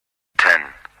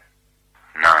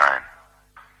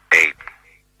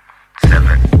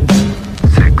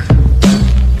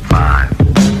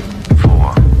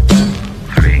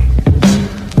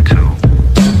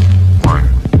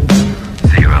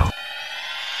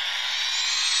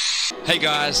Hey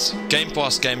guys, Game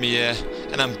Pass Gamer here,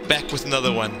 and I'm back with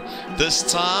another one. This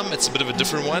time it's a bit of a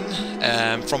different one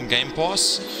from Game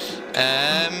Pass.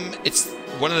 It's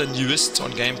one of the newest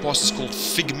on Game Pass. It's called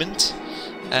Figment.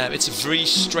 It's a very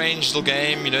strange little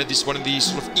game. You know, this one of these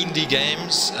sort of indie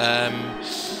games.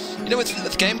 You know,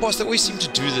 with Game Pass, they always seem to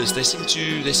do this. They seem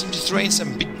to throw in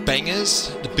some big bangers,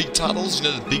 the big titles, you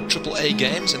know, the big AAA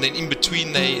games, and then in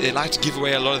between they like to give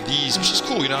away a lot of these, which is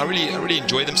cool. You know, I really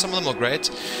enjoy them. Some of them are great.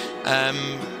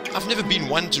 I've never been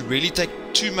one to really take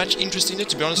too much interest in it,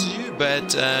 to be honest with you,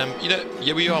 but you know,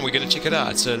 here we are, and we're going to check it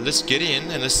out. So let's get in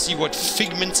and let's see what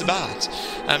Figment's about.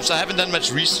 So I haven't done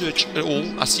much research at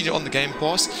all. I've seen it on the Game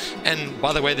Pass, and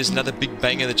by the way, there's another big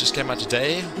banger that just came out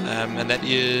today, and that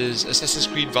is Assassin's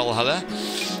Creed Valhalla,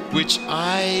 which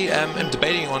I am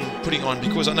debating on putting on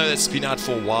because I know that's been out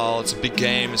for a while. It's a big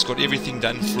game. It's got everything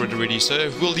done for it already. So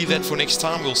we'll leave that for next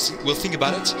time. We'll think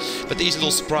about it. But there's a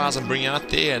little surprise I'm bringing out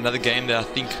there. Another game that I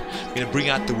think I'm going to bring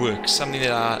out the work. Something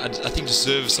that I think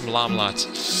deserves some limelight.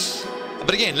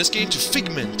 But again, let's get into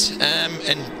Figment.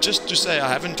 And just to say, I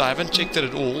haven't checked it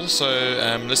at all. So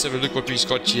let's have a look what we've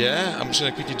got here. I'm just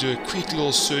going to quickly do a quick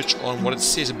little search on what it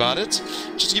says about it.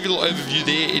 Just to give you a little overview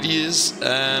there, it is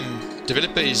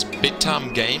developer is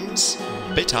Bedtime Games.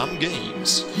 Bedtime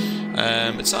Games.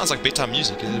 It sounds like bedtime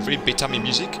music. It's very bedtime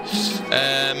music.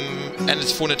 And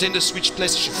it's for Nintendo Switch,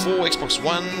 PlayStation 4, Xbox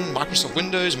One, Microsoft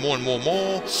Windows, more and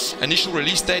more. Initial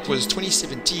release date was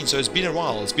 2017, so it's been a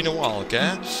while.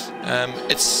 Okay.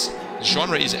 Its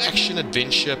genre is action,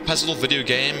 adventure, puzzle video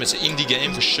game. It's an indie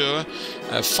game for sure.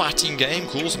 Fighting game,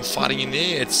 cool, some fighting in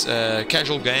there. It's a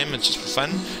casual game, it's just for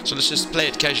fun. So let's just play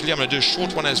it casually. I'm going to do a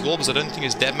short one as well because I don't think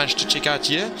there's that much to check out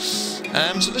here.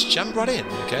 So let's jump right in,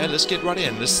 okay? Let's get right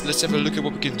in. Let's have a look at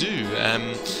what we can do. I'm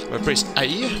going to press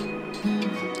A.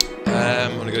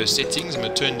 I'm going to go to settings. I'm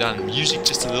going to turn down music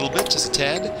just a little bit, just a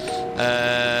tad.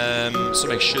 So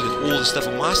make sure that all the stuff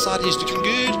on my side is looking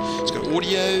good. It's got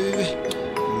audio,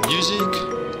 music.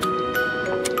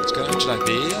 Let's go to like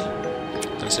there.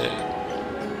 Let's say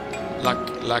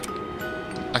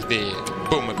like there.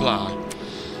 Boom, apply.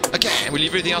 Okay, we'll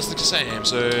leave everything else the same.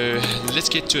 So let's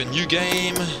get to a new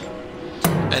game.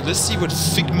 And let's see what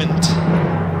Figment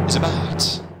is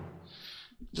about.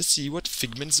 Let's see what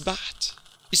Figment's about.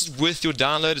 Is it worth your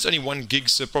download? It's only 1 gig,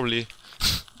 so probably...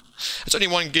 It's only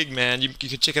 1 gig, man. You can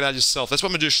check it out yourself. That's why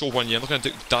I'm going to do a short one here. I'm not going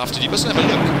to dive too deep. Let's have a look.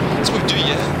 That's what we do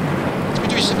here. That's what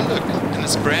we do. Just have a look. And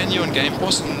it's brand new on Game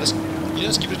Pass. And let's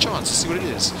give it a chance. Let's see what it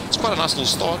is. It's quite a nice little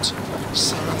start.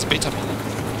 Sounds better, man.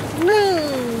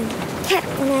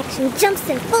 Captain Action jumps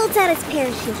and folds out his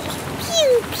parachute.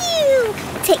 Pew, pew!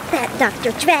 Take that,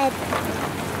 Dr. Dread.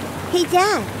 Hey,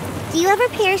 Dad. Do you ever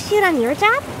parachute on your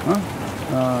job? Huh?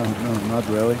 No, not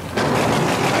really.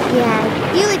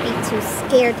 Yeah, you would be too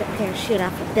scared to parachute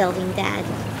off a building, Dad.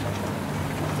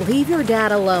 Leave your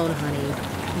dad alone, honey.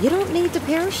 You don't need to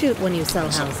parachute when you sell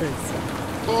houses.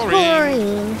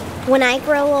 Boring. When I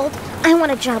grow old, I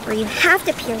want a job where you have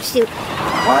to parachute.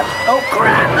 What? Oh,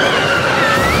 crap!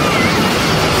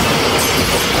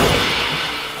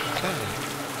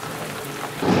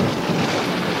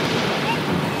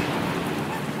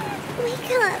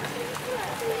 Wake up.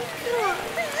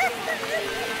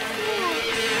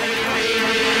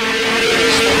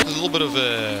 A little bit of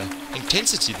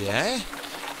intensity there, eh?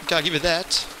 Okay, I'll give it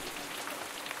that.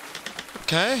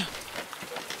 Okay.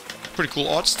 Pretty cool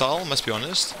art style, must be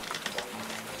honest.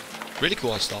 Really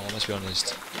cool art style, must be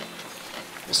honest.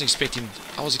 I was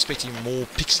expecting more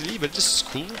pixely, but this is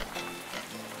cool.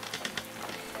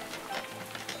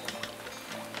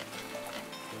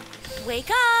 Wake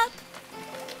up!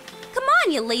 Come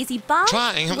on, you lazy bum!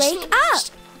 Trying. Wake up!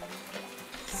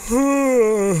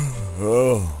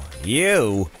 Oh,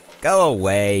 you! Go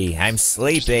away. I'm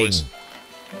sleeping.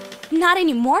 Not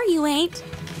anymore, you ain't.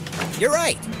 You're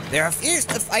right. There are fears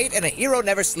to fight and a hero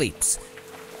never sleeps.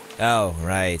 Oh,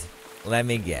 right. Let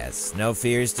me guess. No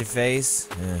fears to face?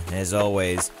 As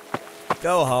always.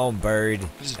 Go home, bird.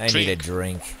 I need a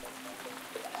drink.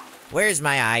 Where's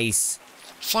my ice?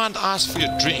 Find ice for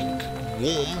your drink.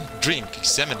 Warm drink.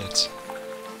 Examine it.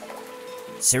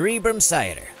 Cerebrum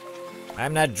cider.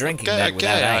 I'm not drinking that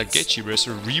without I ice. get you, bro.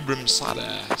 Cerebrum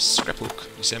cider. Scrapbook.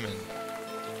 Examine.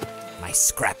 My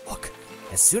scrapbook.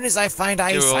 As soon as I find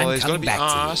ice, Yeah, well, I'm there's coming gonna be back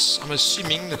ice. I'm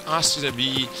assuming that ice is gonna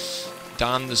be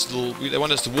down this little. They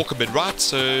want us to walk a bit, right?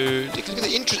 So look at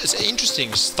the it's an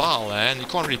interesting style, and you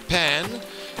can't really pan,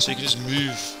 so you can just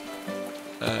move.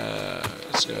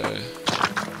 Let's go.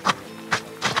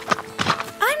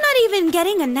 I'm not even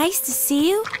getting a nice to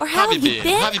see you, or how have you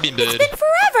been? How have you been, bird? It's been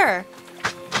forever!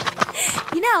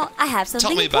 You know, I have something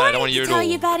Tell me about it, I important wanna hear to it tell all.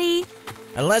 you, buddy.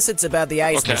 Unless it's about the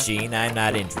ice Okay. machine, I'm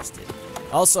not interested.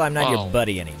 Also, I'm not your Wow.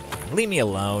 buddy anymore. Leave me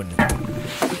alone.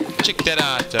 Check that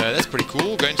out, that's pretty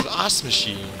cool. Going to the ice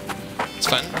machine. It's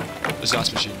fun. This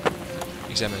ice machine.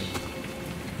 Examine.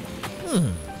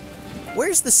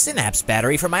 Where's the synapse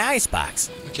battery for my icebox?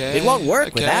 Okay. It won't work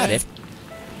okay. without it.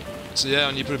 So yeah,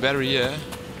 and you put a battery here.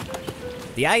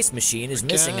 The ice machine is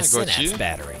missing a got synapse you.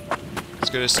 battery. Let's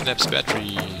go to synapse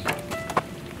battery.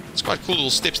 It's quite cool little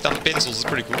steps down the pencils. It's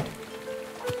pretty cool.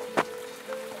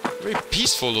 Very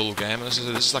peaceful little game. This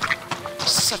is like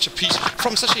such a peace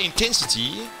from such an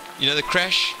intensity. You know, the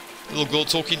crash, the little girl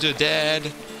talking to her dad,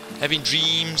 having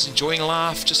dreams, enjoying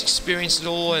life, just experience it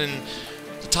all, and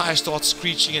the tire starts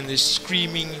screeching and there's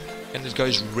screaming and it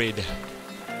goes red.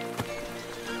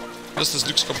 This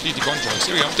looks completely contrast.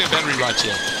 Here we go, I'm doing a battery right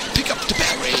here. Pick up the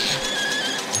battery!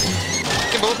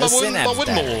 Okay, but The my synapse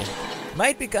windmill. battery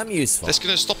might become useful. That's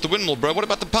gonna stop the windmill, bro. What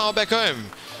about the power back home?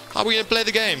 How are we gonna play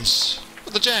the games?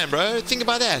 What the jam, bro? Think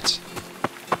about that.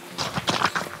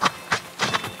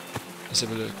 Let's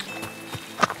have a look.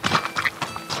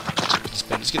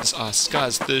 Let's get this. Ah, this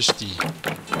guy's thirsty.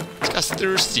 This guy's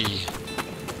thirsty.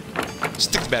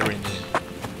 Stick the battery in there.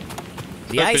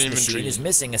 The Open ice inventory. machine is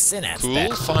missing a synapse Cool.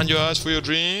 battery. Find your eyes for your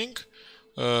drink.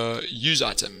 Use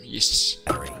item. Yes.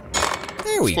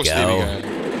 There we Of course, go. there we go.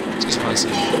 Let's get some ice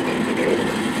in.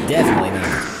 Definitely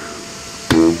not.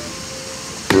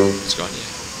 It's gone, yeah.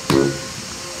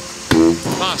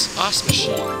 Nice. Ice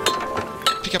machine.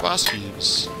 Pick up ice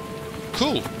cubes.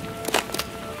 Cool.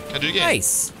 Can I do it again?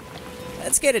 Nice.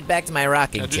 Let's get it back to my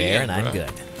rocking Can I do it chair, again, and I'm bro?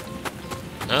 good.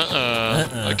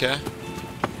 Okay.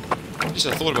 At least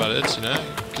I thought about it, you know.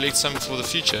 Collect some for the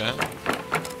future.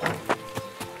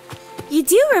 You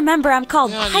do remember I'm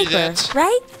called Yeah, I knew Piper, that.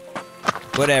 right?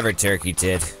 Whatever, Turkey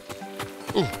Tit.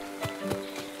 Ooh.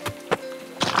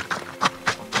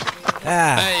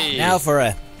 Ah, Hey. now for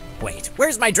a... Wait,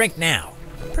 where's my drink now?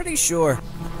 Pretty sure.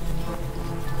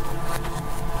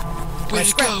 My Where'd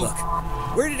it go? scrapbook.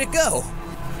 Where did it go?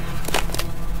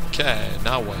 Okay,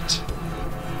 now what?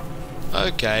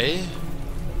 Okay. Here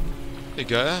you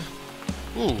go.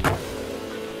 Ooh.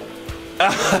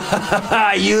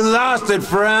 You lost it,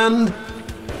 friend.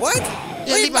 What?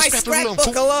 leave Leave my my scrapbook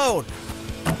scrapbook alone.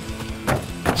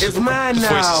 It's mine The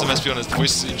voices, I now. must be honest, the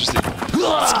voice is interesting.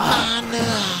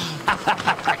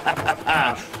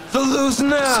 So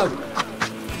loosen up.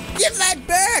 Give that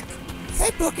back.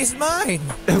 That book is mine.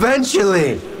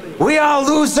 Eventually, we all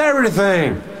lose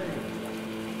everything.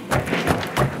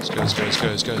 Let's go, let's go, let's go,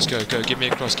 let's go, let's go, go. Get me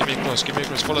across, get me across, get me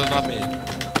across. Follow the nightmare.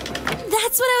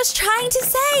 That's what I was trying to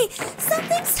say.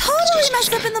 Something's totally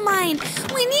messed up in the mind.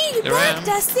 We need you Here I back, am.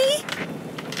 Dusty.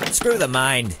 Screw the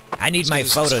mind. I need my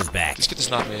photos back. Let's get this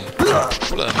nightmare.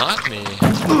 Follow the nightmare.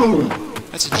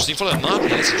 That's interesting. Follow the nightmare.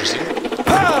 That's interesting.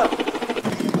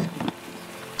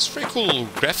 It's a very cool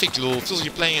graphic little. Feels like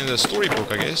you're playing in the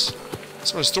storybook, I guess.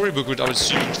 That's what a storybook would. I would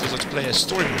assume it feels like to play a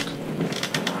storybook.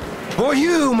 For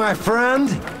you, my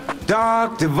friend.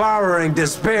 Dark, devouring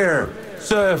despair.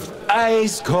 Served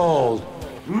ice cold.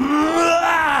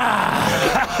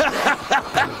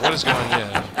 What is going on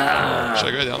here? Should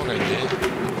I go there? I'm not going there.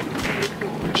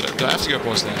 Do I have to go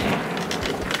past there?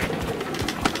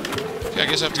 Okay, I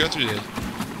guess I have to go through there.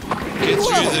 Get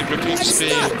through the gripping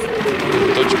spear.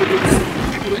 Dodge.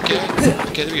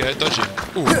 Okay, there we go. Dodging.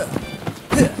 Ooh.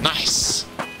 Nice.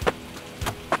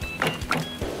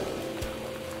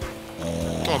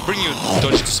 Come on, bring your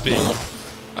dodge to speed.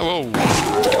 Oh, whoa.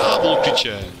 Freaking eyeball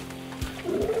creature.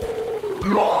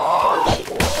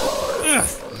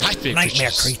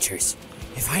 Nightmare creatures.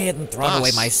 If I hadn't thrown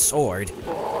away my sword...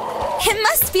 It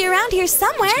must be around here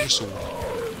somewhere. This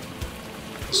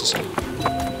is cool.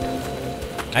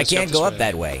 I can't go up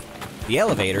that way. The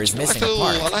elevator is missing a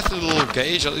I part. like the little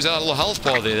gauge. Is that a little health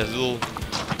bar there? That little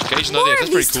gauge not More there. of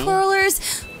That's these pretty cool.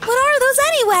 twirlers. What are those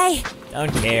anyway?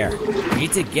 Don't care.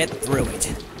 Need to get through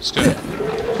it. Let's go.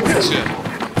 Let's go.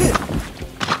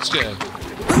 Let's go.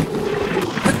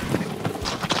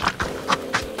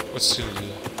 What's this gonna do?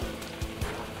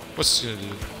 What's this gonna do?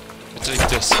 Let's take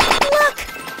this. Look!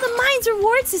 The mind's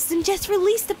reward system just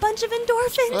released a bunch of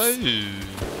endorphins. Oh.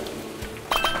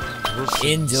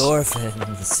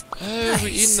 Endorphins. Oh, we're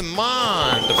in the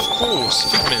mind, of course.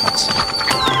 Figment.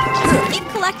 Keep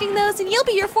collecting those and you'll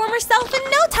be your former self in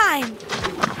no time.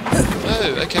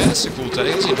 Oh, okay, that's a cool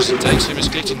take. That's an interesting take. So you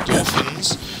must collect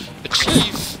endorphins.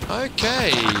 Achieve.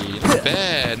 Okay. Not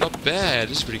bad, not bad.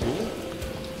 This is pretty cool.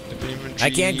 Open inventory, I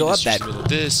can't go up that middle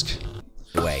disc.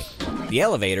 way. The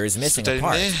elevator is missing a Stay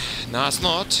part. there. No, it's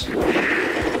not. I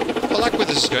like where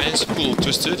this is going. It's cool.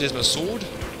 Twisted. Here's my sword.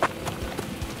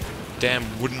 Damn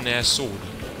wooden ass sword.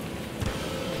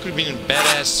 Could have been a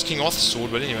badass King Arthur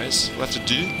sword, but anyways, we'll have to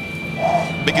do.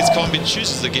 Beggars can't be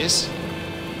choosers, I guess.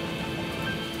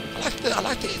 I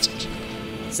like the heads.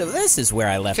 So this is where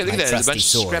I left Okay, look my at that. There's a trusty bunch of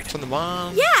sword. scrap from the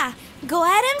mine. Yeah, go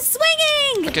at him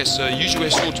swinging! Okay, so use your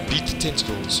sword to beat the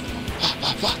tentacles.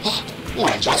 Oh,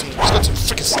 he's got some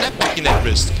freaking snapback in that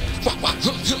wrist.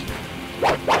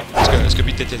 Let's go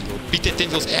beat that tentacle. Beat that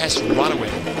tentacle's ass right away.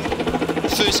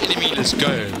 First enemy, let's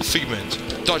go. Figment.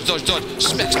 Dodge, dodge, dodge.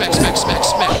 Smack, smack, smack, smack,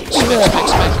 smack. Smack, smack,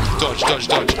 smack. Dodge, dodge,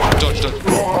 dodge. Dodge, dodge.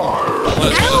 Oh,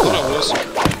 that's good. I thought I was.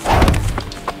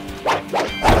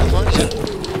 Come on,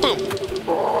 boom.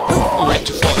 Oh, went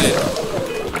too far there.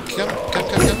 Come.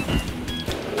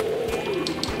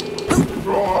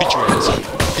 Beat your ass.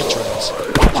 Beat your ass.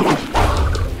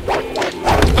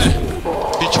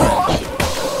 Beat your ass.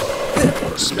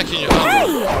 Smack in your arm. Hey!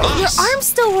 Nice. Your arm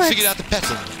still works! Figured out the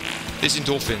pattern. There's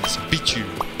endorphins. Beat you.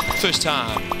 First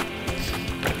time.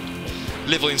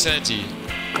 Level insanity.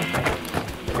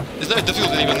 There's no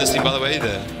difficulty in this thing, by the way,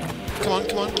 either. Come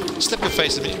on. Slap your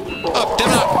face at me. Oh, damn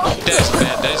it!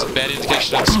 That is a bad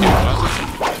indication of skill,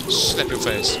 right? Slap your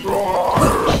face.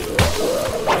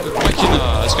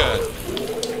 Let's go.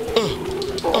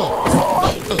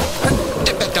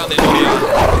 Get back down there, Lydia.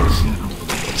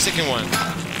 Second one.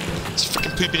 It's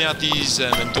freaking pooping out these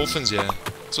endorphins here.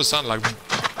 That's what it sounded like.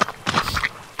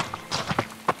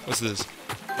 What's this?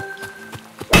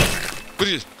 What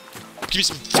is it? Give me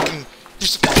some fucking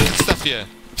stuff here.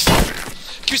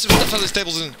 Give me some stuff out of these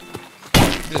tables and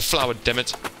give me the flour, damn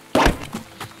it.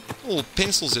 Oh,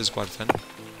 pencils is quite fun.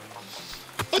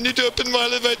 I need to open my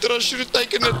elevator. I should have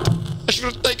taken it. I should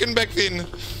have taken back then.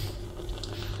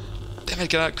 Damn it,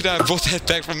 could I have brought that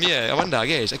back from here? I wonder, I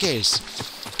guess. Okay, a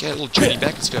little journey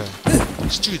back, let's go.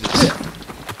 Let's do this.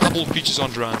 Eyeball creatures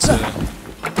aren't around, so...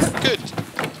 Good.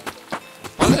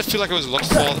 Why did I feel like it was a lot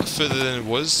further than it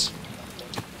was?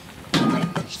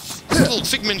 Little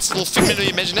figment of your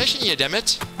imagination here, damn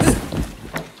it.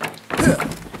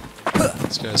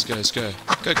 Let's go.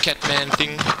 Go, Catman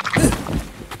thing.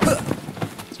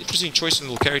 It's an interesting choice in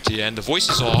the little character here, and the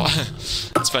voices are...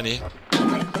 It's funny.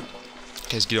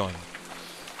 Okay, let's get on.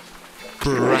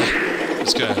 Bruh.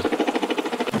 Let's go.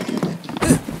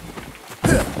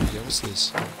 Okay, what's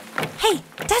this? Hey,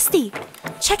 Dusty!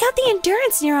 Check out the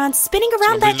endurance neurons spinning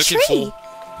around that tree!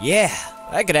 Yeah,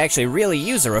 I could actually really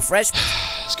use a refreshment.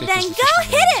 Then go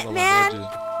hit it, man!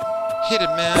 Hit it,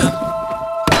 man!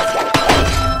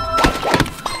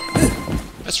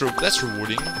 That's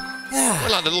rewarding.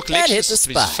 Well, like the little collection, this is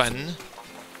fun.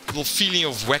 The little feeling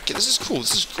of whack. This is cool.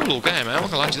 This is a cool little game, man. I'm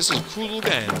not gonna lie to you. This is a cool little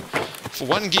game. For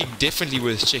 1 gig, definitely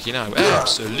worth checking out.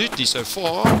 Absolutely, so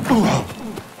far.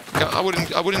 I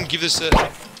wouldn't give this a...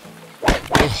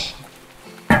 Oh.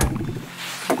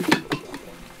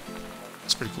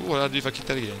 That's pretty cool. What do I do if I kick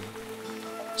that again?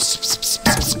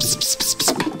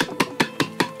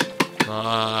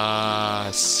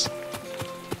 Nice.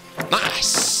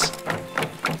 Nice.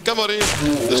 Come on in.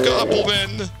 Let's go, Apple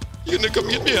Man. You gonna come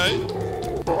get me, eh?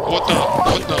 What now?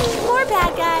 More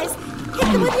bad guys.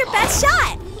 Hit them with your best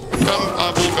shot. Come,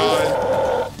 Apple Guy.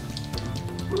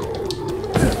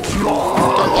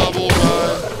 Come, Apple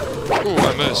Guy. Oh,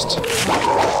 I missed.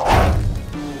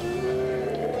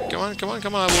 Come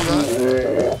on, Apple Guy.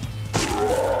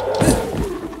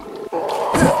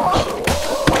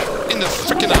 In the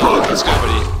frickin' eye. Let's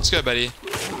go, buddy.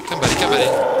 Come, buddy.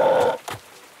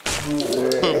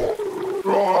 Boom.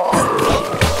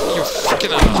 You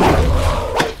frickin' eye.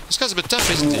 This guy's a bit tough,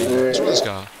 isn't he? What's wrong with this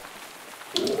guy?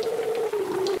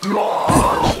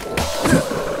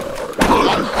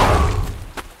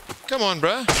 Come on,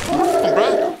 bruh.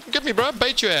 Get me, bruh.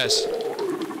 Bait your ass. These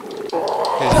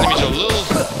enemies are a little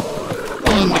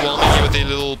underwhelming here with their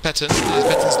little pattern. Their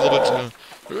pattern's a little bit...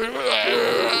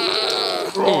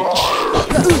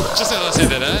 Just how I said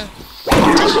that, eh?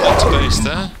 Teach you not to boast,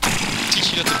 huh? Teach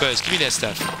you not to boast. Give me that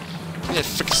stuff. Give me that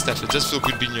frickin' stuff. It does feel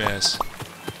good being your ass.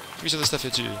 Give me some of the stuff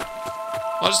here, too.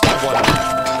 I'll just need one.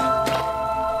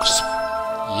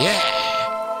 Yeah!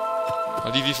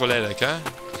 I'll leave you for later, okay?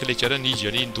 Collect you. I don't need you.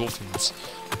 I need endorphins.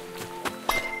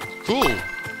 Cool.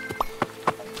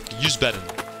 Use button.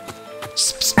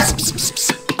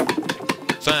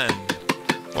 Fun.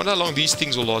 I wonder how long these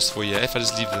things will last for you if I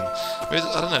just leave them. I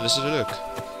don't know. Let's have a look.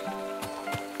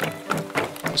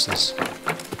 What's this?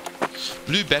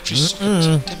 Blue battery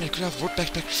socket. Damn it, could I have brought back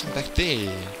from back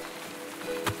there?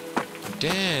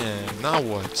 Damn. Now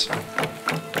what?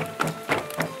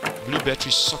 Blue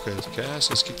battery socket. Okay, so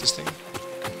let's keep this thing.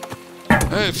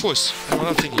 Oh, of course. What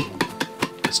I'm thinking.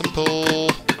 Simple.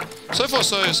 So far,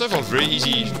 very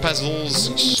easy puzzles.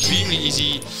 Extremely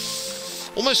easy.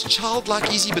 almost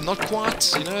childlike easy, but not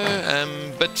quite, you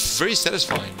know, but very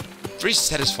satisfying. Very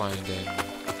satisfying game,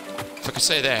 if I could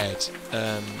say that.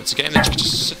 It's a game that you can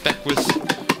just sit back with,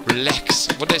 relax.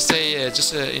 What they say,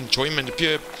 just enjoyment, a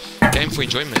pure game for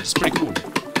enjoyment. It's pretty cool.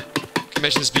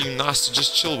 Imagine this being nice to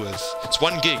just chill with. It's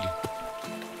 1 gig,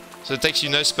 so it takes you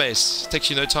no space, it takes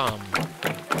you no time. You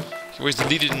can always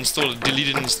delete it and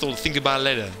install, think about it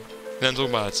later. You know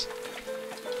what I'm talking about?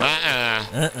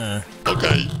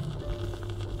 Okay.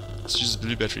 Let's use the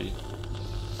blue battery.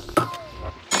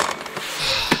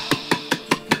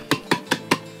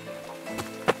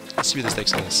 Let's see where this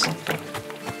takes us.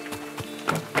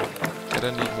 I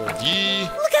don't need more of you.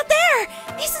 Look out there!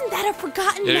 Isn't that a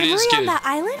forgotten memory on that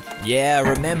island? Yeah,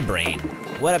 remembering.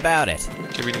 What about it?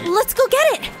 Okay, Let's go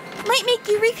get it! Might make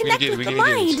you reconnect with the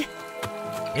mind.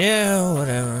 Yeah,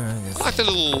 whatever. I like that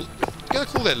little... Look how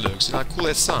cool that looks, and how cool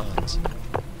that sounds.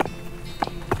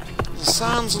 The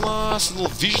sounds are nice, the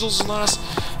little visuals are nice.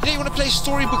 You know, you want to play a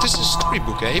storybook, this is a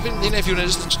storybook, eh? Even, you know, if you want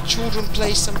to just let children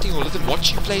play something, or let them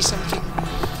watch you play something,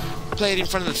 play it in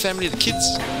front of the family, the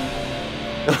kids.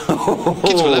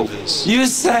 Kids will love this. You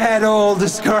sad old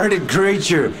discarded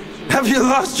creature. Have you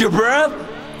lost your breath?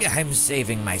 I'm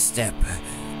saving my step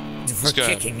for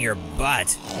kicking your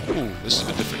butt. Ooh, this is a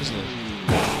bit different, isn't it?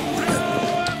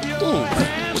 Ooh,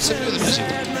 what's that with the music?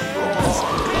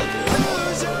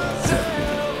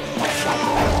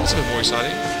 That's a bit more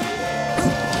exciting.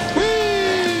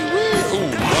 Whee! Whee! Ooh,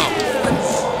 wow.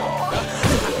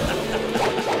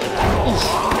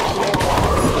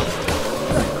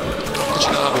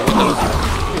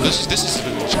 Ooh, this is a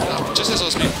bit more exciting. Just as I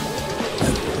was speaking.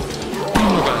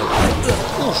 Look at it.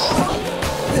 Oof.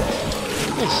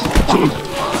 Oof.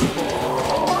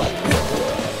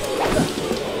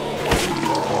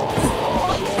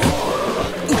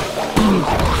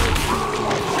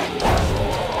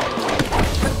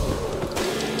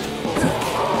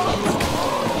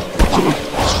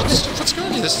 What's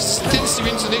going on? This tends to be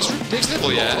into the next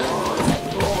level, yeah?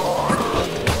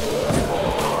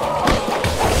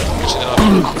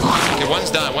 Okay,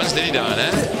 one's down, one's nearly down,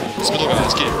 eh? This middle guy,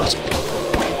 let's get him.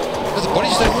 But the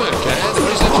bodies don't work, eh? The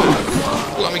bodies don't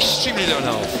work. Ooh, I'm extremely low on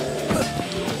health.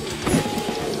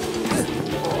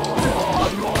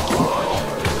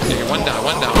 Okay, one down.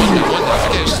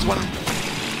 Okay, just one.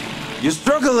 Your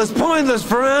struggle is pointless,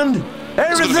 friend.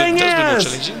 Everything that was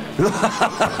is. a bit more challenging.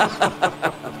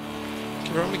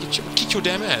 Okay, remember, kick your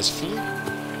damn ass, fool.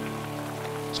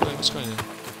 What's going on?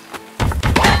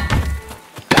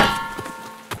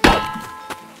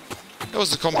 That was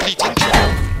the complete intro.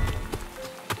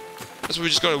 That's what we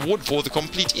just got an award for, the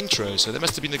complete intro. So that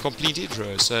must have been the complete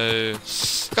intro. So,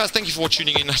 guys, thank you for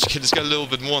tuning in. Let's go a little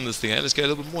bit more on this thing, eh? Let's go a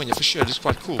little bit more in here for sure. It's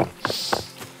quite cool.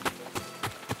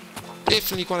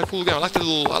 Definitely quite a cool game. I like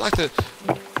the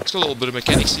it's got a little bit of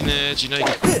mechanics in it, you know,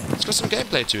 it's got some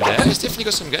gameplay to it, eh? It's definitely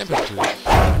got some gameplay to it.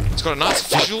 It's got a nice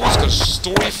visual, it's got a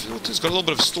story feel to it, it's got a little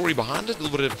bit of story behind it, a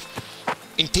little bit of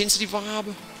intensity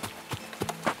vibe.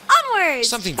 Onwards!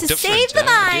 Something to different, save the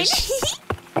mind!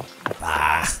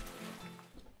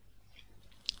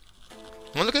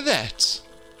 Well, look at that.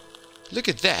 Look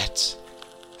at that.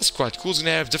 That's quite cool. It's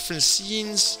going to have different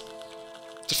scenes.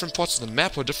 Different parts of the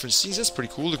map or different scenes. That's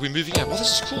pretty cool. Look, we're moving out. Well,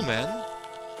 this is cool, man.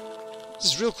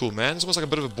 This is real cool, man. It's almost like a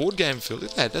bit of a board game feel. Look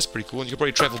at that. That's pretty cool. And you can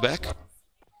probably travel back.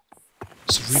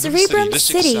 Cerebrum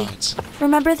City.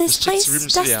 Remember this place,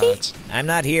 Dusty? I'm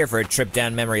not here for a trip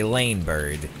down memory lane,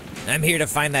 Bird. I'm here to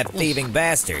find that thieving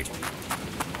bastard.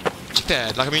 Check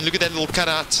that. Like, I mean, look at that little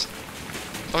cutout.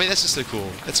 I mean, that's just so cool.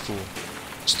 That's cool.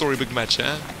 Storybook match,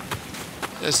 huh?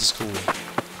 This is cool.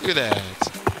 Look at that.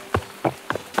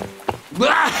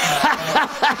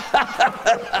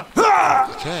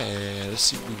 Okay, let's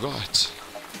see what we got.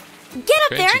 Get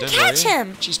up there and catch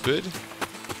him! Jeez, bird.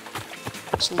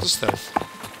 What's all this stuff?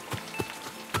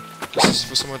 Guess this is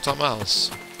for someone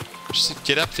else. She said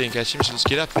get up there and catch him, so let's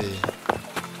get up there.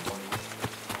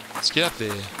 Let's get up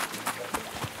there.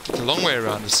 Take the long way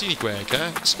around, the scenic way,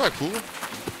 okay? It's quite cool.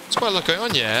 It's quite a lot going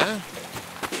on, yeah?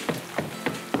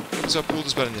 What's up, pull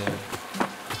this button there?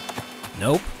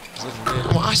 Nope.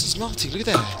 Oh, my ice is melting, look at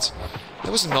that. That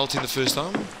wasn't melting the first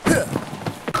time.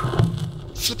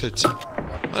 Flip it.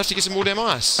 I'll have to get some more damn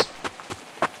ice.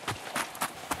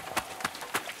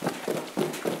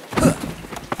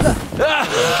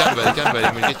 Come back, I'm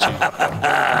gonna get you.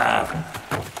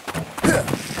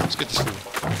 Let's get this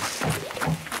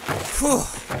fool.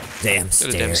 Damn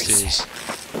stairs. Damn stairs.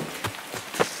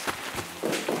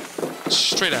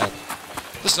 Straight out.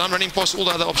 Listen, I'm running past all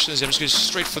the other options. I'm just going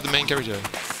straight for the main character.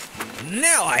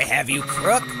 Now I have you,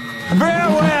 crook.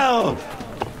 Farewell.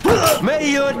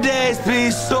 May your days be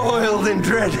soiled in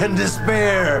dread and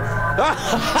despair.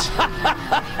 It's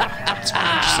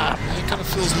quite interesting. It kind of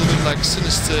feels a little bit like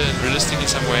sinister and realistic in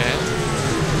some way.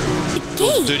 The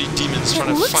gate. Dirty demons It trying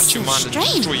to looks fight your so mind and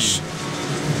destroy you. strange.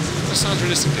 That sounds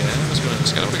realistic there. Let's go.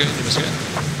 Let's go. I want to go in there. Let's go.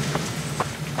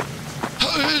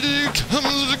 Howdy, come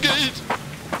to the gate.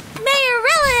 Mayor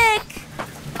Relic!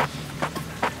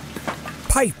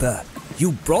 Piper,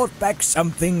 you brought back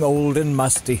something old and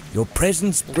musty. Your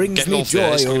presence brings Getting me off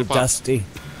there, it's joy, gonna old pop. Dusty.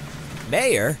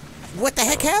 Mayor, what the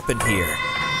heck happened here?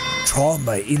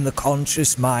 Trauma in the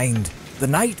conscious mind. The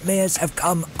nightmares have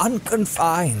come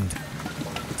unconfined.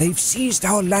 They've seized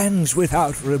our lands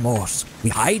without remorse. We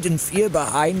hide in fear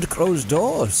behind closed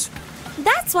doors.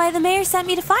 That's why the mayor sent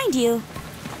me to find you.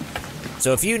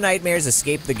 So a few nightmares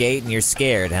escaped the gate and you're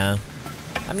scared, huh?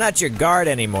 I'm not your guard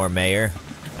anymore, Mayor.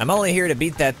 I'm only here to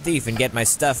beat that thief and get my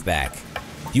stuff back.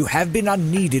 You have been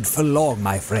unneeded for long,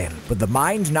 my friend, but the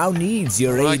mind now needs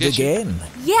your Well, I aid get you. again.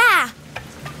 Yeah!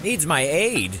 Needs my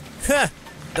aid? Huh!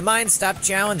 The mind stopped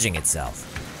challenging itself.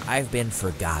 I've been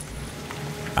forgotten.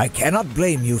 I cannot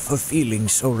blame you for feeling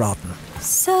so rotten.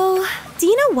 So, do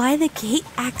you know why the gate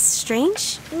acts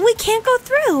strange? We can't go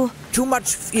through. Too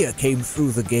much fear came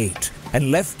through the gate and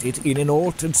left it in an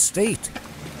altered state.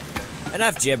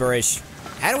 Enough gibberish.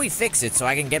 How do we fix it so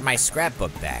I can get my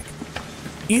scrapbook back?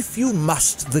 If you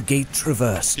must the gate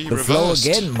traverse, Be the flow reversed.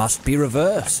 again must be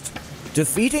reversed.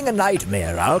 Defeating a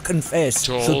nightmare, I'll confess,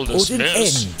 To all should this put an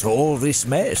mess. end to all this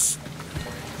mess.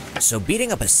 So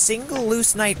beating up a single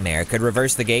loose nightmare could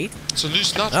reverse the gate? So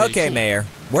loose not. Okay, cool. Mayor.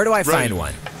 Where do I find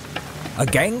Right. one? A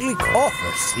gangly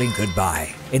cougher slinkered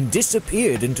by and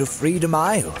disappeared into freedom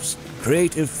isles.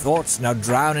 Creative thoughts now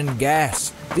drown in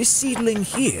gas. This seedling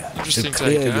here to Interesting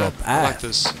clear take, your huh? path. I like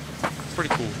this.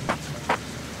 Pretty cool.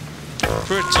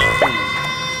 Pretty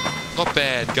cool. Not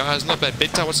bad, guys. Not bad.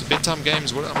 Bedtime. What's the bedtime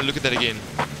games? What? I'm gonna look at that again.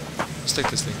 Let's take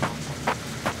this thing.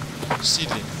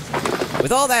 Seedling.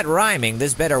 With all that rhyming,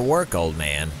 this better work, old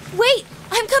man. Wait,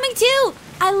 I'm coming too!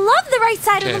 I love the right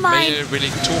side of Okay, the mind. Mayor really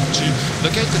talk to.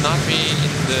 Locate the nightmare in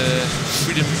the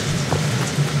freedom.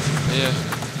 Yeah,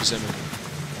 examine.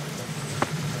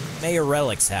 Mayor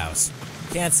Relic's house.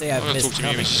 Can't say I've I'm gonna talk missed to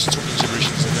him. coming. He's just talking gibberish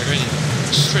and stuff.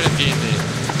 Like, straight up get in there.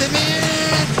 The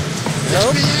man.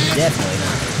 Nope, man. definitely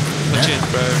not. Not yet,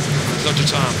 bro. It's not your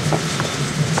time.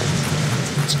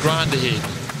 It's grind ahead.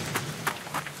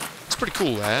 It's pretty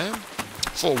cool, eh?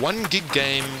 For a 1 gig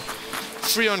game,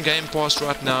 free on Game Pass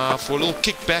right now, for a little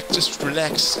kickback, just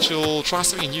relax, chill, try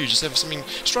something new, just have something,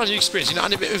 just try a new experience. You know, I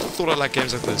never ever thought I'd like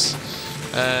games like this.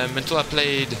 Until I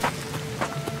played,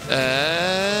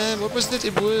 what was it?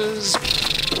 It was,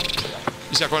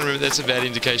 you see, I can't remember, that's a bad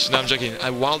indication. No, I'm joking.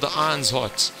 While the Iron's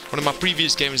Hot, one of my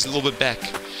previous games a little bit back.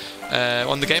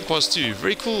 On the Game Pass too.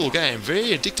 Very cool game, very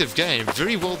addictive game,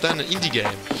 very well done, an indie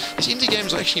game. These indie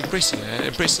games are actually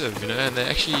impressive, you know, and they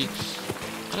actually,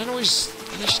 I don't always,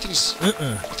 I actually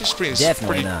think it's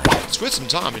Definitely not. It's worth some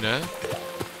time, you know.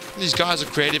 And these guys are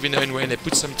creative in their own way, and they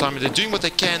put some time, and they're doing what they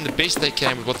can, the best they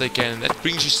can with what they can, and that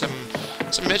brings you some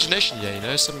imagination, yeah, you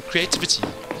know, some creativity.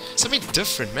 Something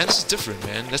different, man. This is different,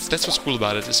 man. That's what's cool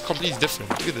about it. It's completely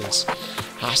different. Look at this.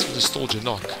 Ask for nostalgia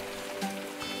knock.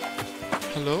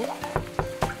 Hello?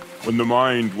 When the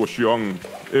mind was young,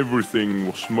 everything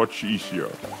was much easier,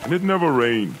 and it never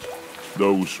rained.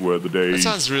 Those were the That days.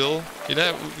 sounds real. You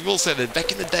know, we all said it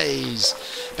back in the days.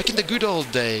 Back in the good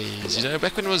old days. You know,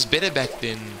 back when it was better back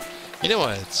then. You know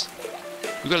what?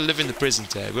 We gotta live in the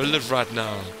present, eh? We gotta live right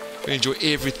now. We enjoy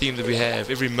everything that we have,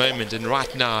 every moment, and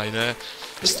right now, you know.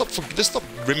 Let's stop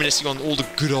reminiscing on all the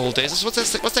good old days. What's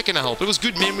that gonna help? It was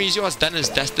good memories. You know, it's done as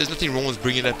dust. There's nothing wrong with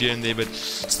bringing it up here and there, but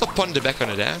let's not ponder back on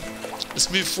it, eh? Let's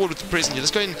move forward with the present.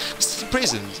 Let's go in. This is the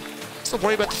present. Let's not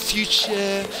worry about the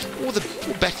future or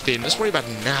back then. Let's worry about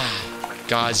now,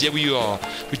 guys. Here we are.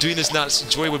 We're doing this now. Let's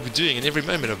enjoy what we're doing and every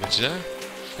moment of it. You know.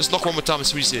 Let's knock one more time and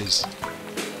see what he says.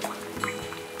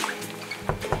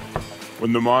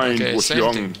 When the mind Okay, was same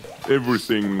young, thing.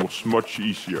 everything was much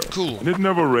easier. Cool. And it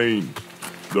never rained.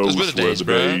 Those Those were the days,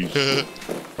 bro. days.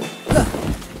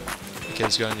 Okay,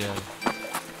 let's go on. Yeah.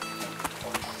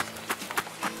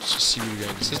 Let's just see where we're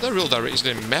going. There's no real direction. Is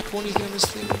there a map or anything on this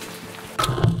thing?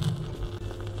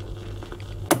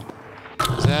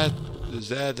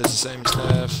 That's the same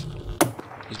stuff.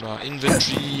 Here's my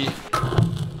inventory.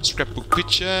 Scrapbook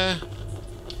picture.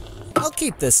 I'll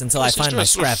keep this until I So find my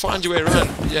just sort of scrapbook. find your way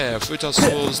around. Yeah, fertile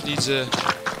soils needs a.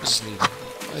 What's this need?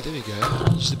 Oh, there we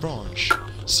go. Use the branch.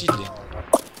 Seedling.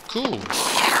 Cool.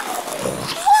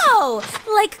 Whoa!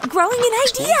 Like growing an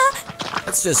idea!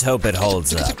 Let's just hope it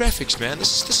holds Look up. at the graphics, man.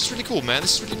 This is really cool, man.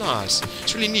 This is really nice.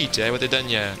 It's really neat, eh? What they've done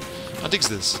here. I dig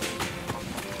this.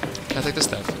 I take this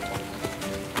stuff.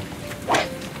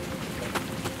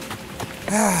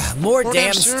 More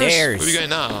damn stairs. Where are we going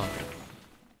now?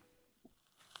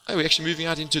 Oh, we're actually moving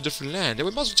out into a different land. Yeah,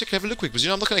 we might as well check, have a look quick, because you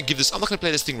know, I'm not going to give this, I'm not going to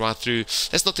play this thing right through.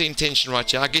 That's not the intention right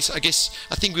here. I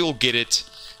think we all get it.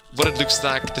 What it looks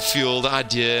like, the feel, the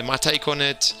idea, my take on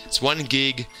it. It's 1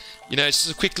 gig. You know, it's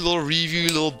just a quick little review,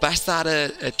 little bust out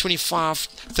a 25,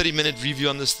 30-minute review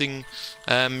on this thing.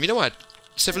 You know what?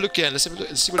 Let's have a look here and let's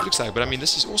see what it looks like. But I mean,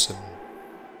 this is awesome.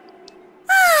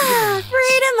 Ah,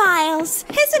 Freedom Isles.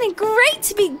 Isn't it great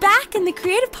to be back in the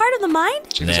creative part of the mind?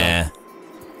 Check this out.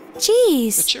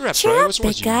 Jeez, cheer up, cheer bro. up, What's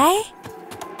big guy.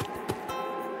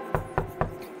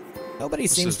 Nobody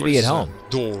seems to be at home.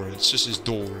 Door. It's just his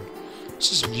door. It's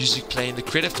just music playing. The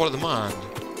creative part of the mind.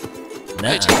 Nah.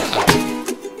 Hey, check it out.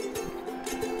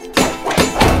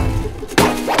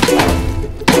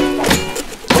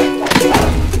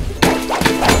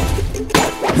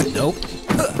 Nope.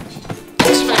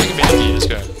 Let's see if I can make a melody. Let's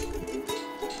go.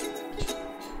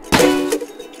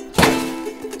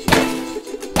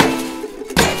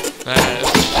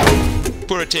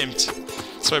 Poor attempt.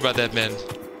 Sorry about that, man.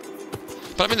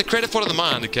 But I mean, the creative part of the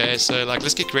mind, okay? So, like,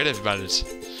 let's get creative about it.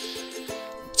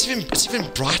 It's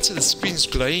even brighter. The screen's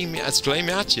glowing. It's glowing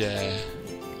out. Yeah.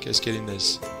 Okay, let's get in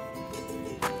this.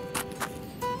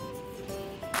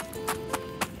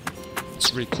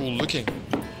 It's really cool looking.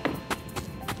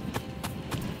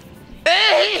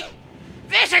 Hey!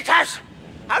 Visitors!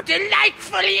 How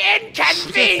delightfully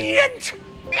inconvenient!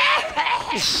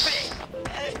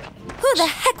 Who the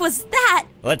heck was that?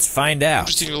 Let's find out.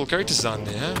 Interesting little character design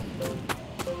there, huh?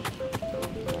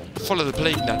 Follow the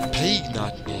plague nut. Plague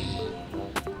nightmare.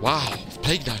 Wow,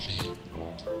 plague nightmare.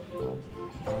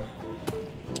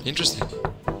 Interesting.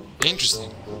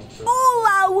 Interesting. All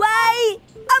away!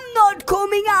 I'm not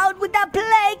coming out with the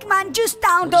plague man just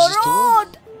down the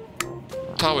road!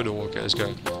 Tower door, okay, let's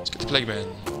go. Let's get the plague man.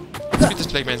 Let's beat this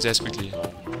plague man's ass quickly.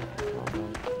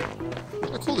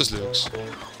 How cool this looks.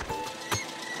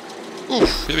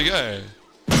 Oof, here we go.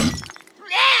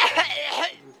 Oh,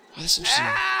 that's interesting.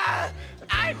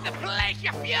 I'm the plague,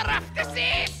 you fear of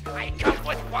disease! I come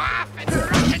with waff and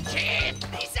rotten teeth!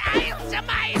 These isles are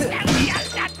mine, and we will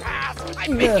not pass! I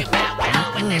bid you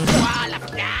farewell with this wall of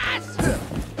gas!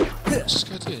 What's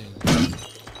going on?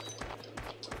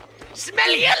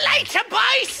 Smell you later,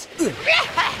 boys!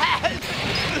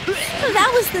 That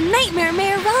was the nightmare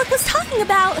Mayor Relic was talking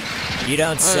about. You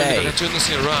don't Oh, say. I can turn this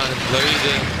thing around and blow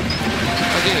the...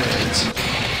 I get it. It's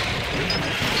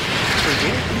pretty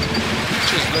cool.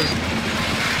 Cheers, blows.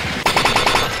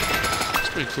 It's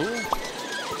pretty cool.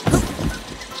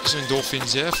 Some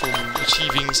endorphins here from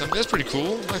achieving something. That's pretty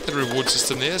cool. I like the reward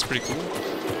system there. That's pretty cool.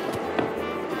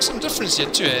 Some difference here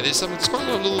too, eh? There's quite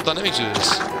a lot of little dynamic to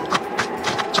this.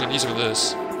 Actually, I need some of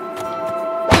this.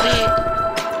 Come here.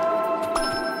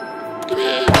 Come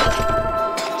here.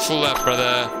 Full up,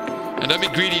 brother. And don't be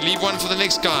greedy. Leave one for the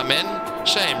next guy, man.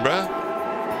 Shame, bruh.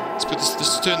 Let's put this.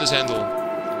 Let's turn this handle.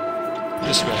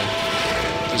 This way.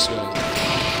 This way.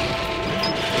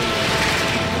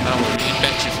 Now we need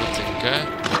battery for the thing, okay?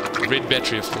 Red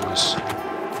battery, of course.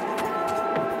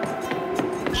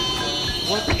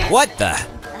 What the?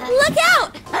 Look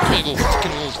out! Come here, little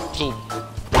fucking little.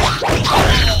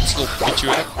 This little bitch you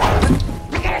at.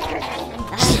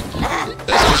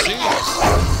 That's interesting.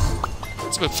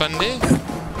 It's a bit fun there.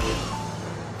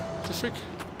 What the frick?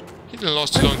 He didn't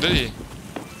last too long, did he?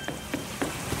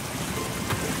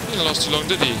 He didn't last too long,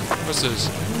 did he? What's this?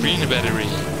 Greener battery.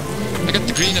 I got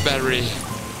the greener battery.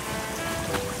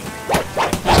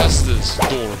 Who's this?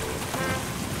 Door.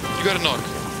 You gotta knock.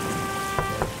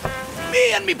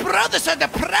 Me and me brothers are the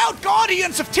proud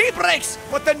guardians of tea breaks,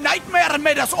 but the nightmare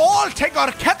made us all take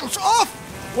our kettles off.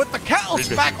 With the kettles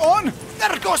back on,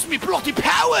 there goes me bloody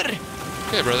power.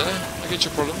 Okay, brother, I get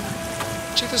your problem.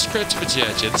 Check this creativity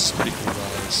out here. This is pretty cool,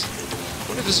 guys. I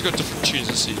wonder if this has got different tunes.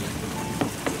 Let's see.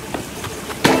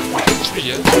 It's pretty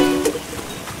good.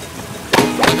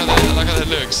 I like how that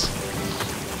looks.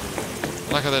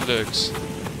 I like how that looks.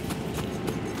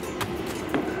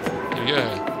 Here we go.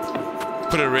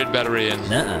 Put a red battery in.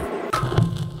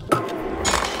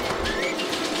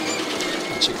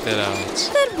 Check that out.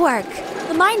 Good work.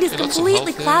 The mind is Hey, lots of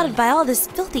completely health clouded by all this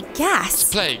filthy gas.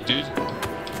 Plague, dude.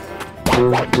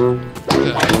 Look at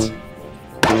that.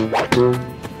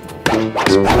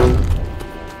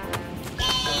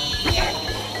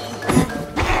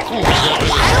 Ooh, he's got a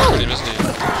really good isn't he?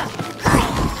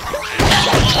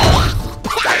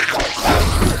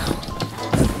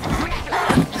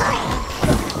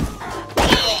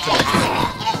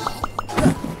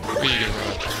 Where you going?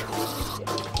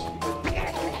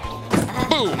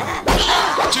 Boom!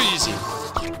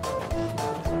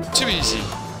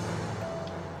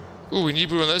 Oh, we need to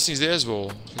put one of those things there as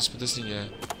well. Let's put this thing here.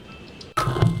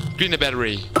 Green the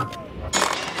battery.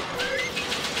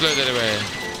 Blow that away.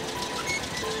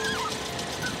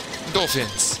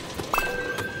 Dolphins.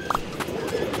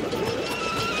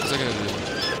 What's that gonna do?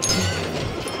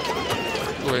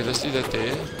 Oh, wait, let's leave that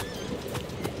there.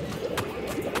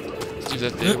 Let's leave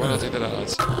that there. Why not take that out?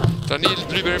 Do I need a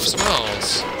blueberry for someone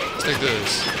else? Let's take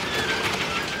this.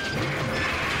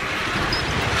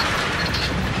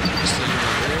 Let's take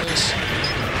this.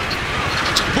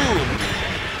 Boom!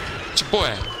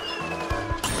 Boy.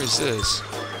 What is this?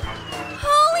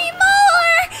 Holy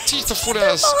molar! Teeth are falling They're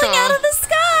out of the falling out sky. of the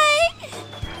sky!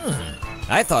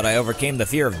 I thought I overcame the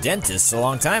fear of dentists a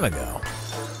long time ago.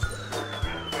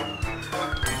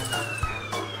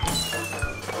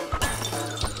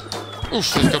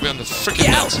 Oof, they got me on the freaking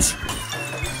Ouch! net.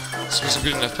 This wasn't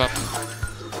good enough, pup.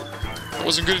 That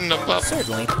wasn't good enough, pup.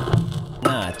 Certainly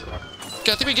not.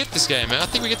 Okay, I think we get this game, man. I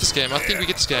think we get this game.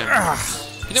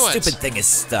 You know what? Stupid thing is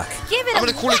stuck. Give it I'm a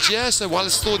gonna call it yeah, so while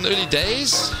it's still in the early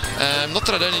days, not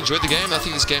that I don't enjoy the game, I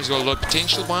think this game's got a lot of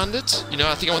potential behind it. You know,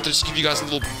 I think I wanted to just give you guys a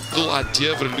little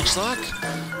idea of what it looks like.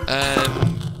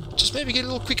 Just maybe get a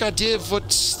little quick idea of what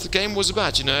the game was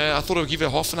about, you know. I thought I would give it a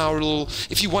half an hour little.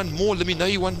 If you want more, let me know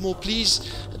you want more, please.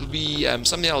 It'll be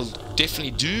something I'll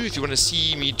definitely do if you want to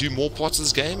see me do more parts of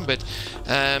this game. But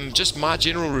just my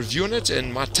general review on it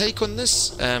and my take on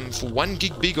this for 1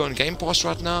 gig big on Game Pass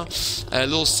right now. A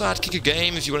little sidekicker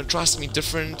game if you want to try something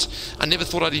different. I never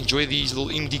thought I'd enjoy these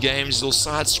little indie games, little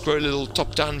side-scroller, little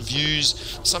top-down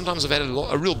views. Sometimes I've had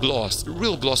a real blast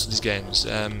with these games.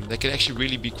 They can actually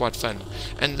really be quite fun,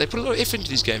 and they put a lot of effort into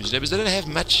these games, you know, because they don't have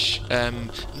much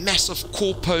massive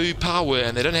corpo power,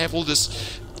 and they don't have all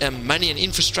this money and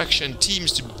infrastructure and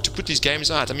teams to put these games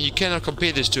out. I mean, you cannot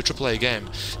compare this to a AAA game.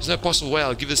 There's no possible way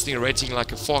I'll give this thing a rating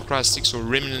like a Far Cry 6 or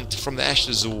Remnant from the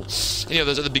Ashes or any of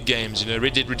those other big games, you know,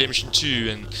 Red Dead Redemption 2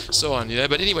 and so on, you know.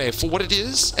 But anyway, for what it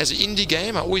is, as an indie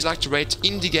game, I always like to rate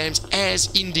indie games as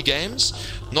indie games,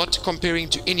 not comparing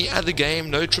to any other game,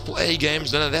 no AAA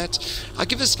games, none of that. I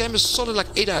give this game a solid like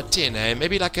 8 out of 10, eh?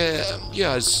 Maybe like a,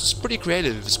 yeah, it's pretty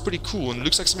creative, it's pretty cool, and it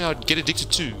looks like something I'd get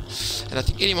addicted to. And I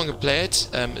think anyone can play it.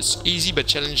 It's easy but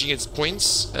challenging at its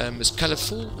points. It's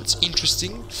colourful, it's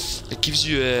interesting, it gives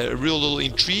you a real little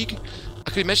intrigue. I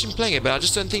could imagine playing it, but I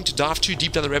just don't think to dive too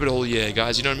deep down the rabbit hole here,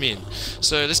 guys, you know what I mean?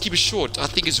 So let's keep it short. I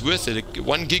think it's worth it.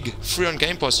 1 gig free on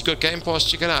Game Pass. You got Game Pass,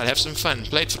 check it out, have some fun.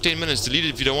 Play it for 10 minutes, delete it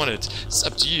if you don't want it. It's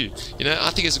up to you. You know,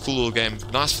 I think it's a cool little game.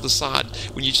 Nice for the side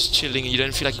when you're just chilling and you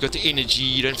don't feel like you got the energy,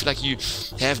 you don't feel like you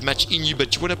have much in you,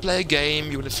 but you want to play a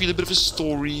game, you want to feel a bit of a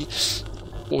story.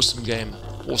 Awesome game.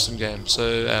 Awesome game.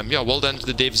 So yeah, well done to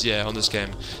the devs here on this game,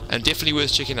 and definitely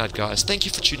worth checking out, guys. Thank you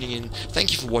for tuning in,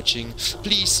 thank you for watching.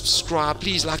 Please subscribe,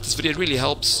 please like this video, it really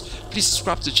helps. Please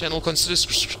subscribe to the channel, consider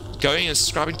going and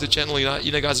subscribing to the channel,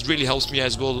 you know guys, it really helps me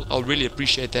as well. I'll really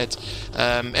appreciate that.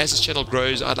 As this channel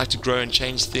grows, I'd like to grow and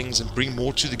change things and bring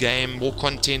more to the game, more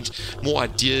content, more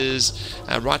ideas.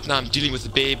 Right now I'm dealing with the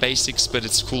bare basics, but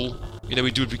it's cool. You know,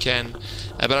 we do what we can.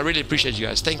 But I really appreciate you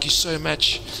guys. Thank you so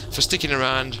much for sticking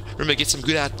around. Remember, get some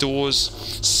good outdoors.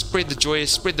 Spread the joy,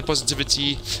 spread the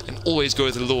positivity, and always go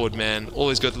with the Lord, man.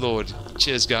 Always go with the Lord.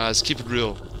 Cheers, guys. Keep it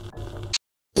real.